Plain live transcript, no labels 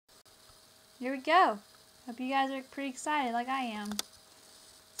here we go. Hope you guys are pretty excited like I am.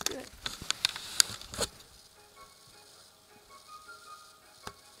 Let's do it.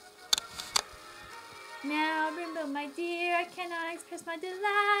 Now, Rainbow, my dear, I cannot express my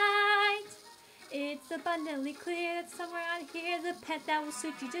delight. It's abundantly clear that somewhere out here is a pet that will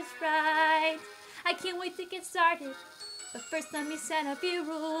suit you just right. I can't wait to get started, but first let me set a few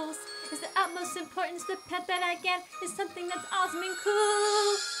rules. It's the utmost importance the pet that I get is something that's awesome and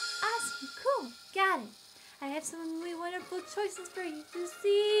cool. Awesome, cool, got it. I have some really wonderful choices for you to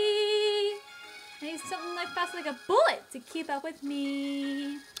see. I need something like fast like a bullet to keep up with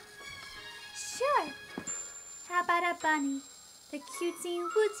me. Sure. How about a bunny? The cutesy and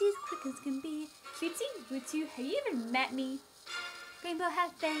wootsy as quick as can be. Cutesy, wootsy, have you even met me? Rainbow,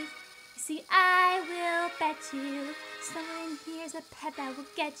 have faith. You see, I will bet you somewhere in here's a pet that will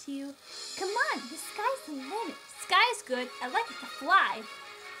get you. Come on, the sky's the limit. Sky's good. I like it to fly.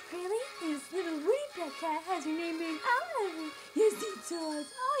 Really? This little woody pet cat has your name written all over. Yes, he does.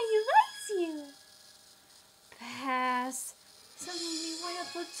 Oh, he likes you. Pass. So many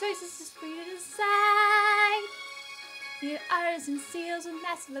wonderful choices just for you to decide. You have otters and seals with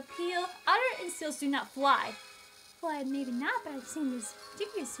massive appeal. Otter and seals do not fly. Well, maybe not, but I've seen this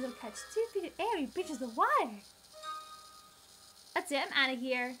particular seal catch 2 feet of air. He breaches the water. That's it. I'm out of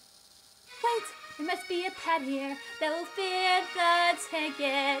here. Wait, there must be a pet here that will fit the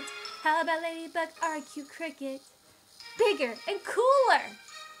ticket. How about Ladybug or a cute cricket? Bigger and cooler.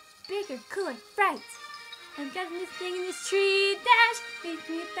 Bigger, cooler, right. I've got this thing in this tree dash. Make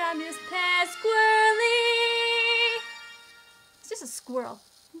me a fabulous pet squirrely. It's just a squirrel.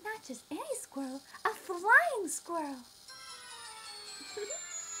 Not just any squirrel, a flying squirrel.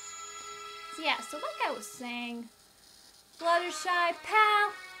 So like I was saying, Fluttershy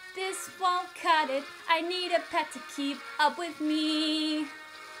pal, this won't cut it. I need a pet to keep up with me.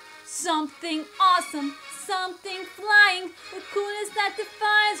 Something awesome, something flying, the coolness that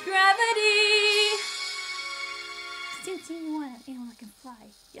defies gravity. Since you want an animal that can fly,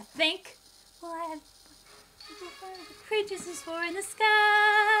 you think? Well, I have the creatures is for in the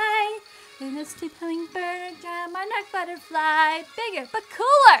sky. Then a sweet hummingbird, giant monarch butterfly, bigger but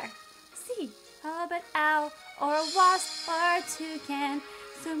cooler. See, how about owl or a wasp or a toucan?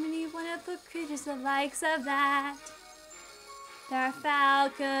 So many wonderful creatures, the likes of that. There are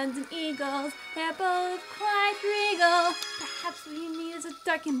falcons and eagles, they're both quite regal. Perhaps what you need is a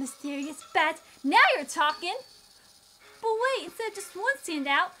dark and mysterious bat. Now you're talking. But wait, instead of just one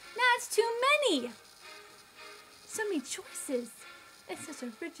standout, now it's too many. So many choices. It's such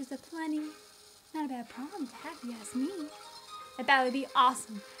a riches aplenty. Not a bad problem to have, you ask me. I bet it would be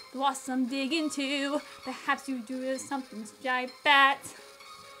awesome. Blossom dig into. Perhaps you do something to jive bat.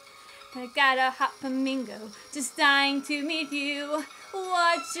 I got a hot flamingo, just dying to meet you.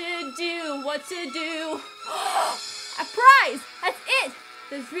 What to do, what to do. A prize, that's it.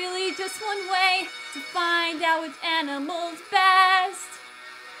 There's really just one way to find out which animal's best.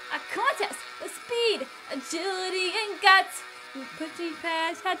 A contest with speed, agility, and guts. You put your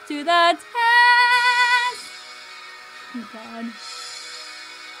past head to the test. Oh God.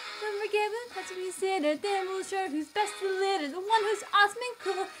 Don't forget when that's considered, then we'll show who's best to litter. The one who's awesome and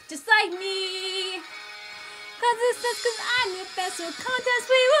cool, just like me. Cause it's just cause I'm the best, so contest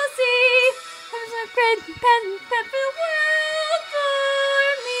we will see. Who's a great pet for the world.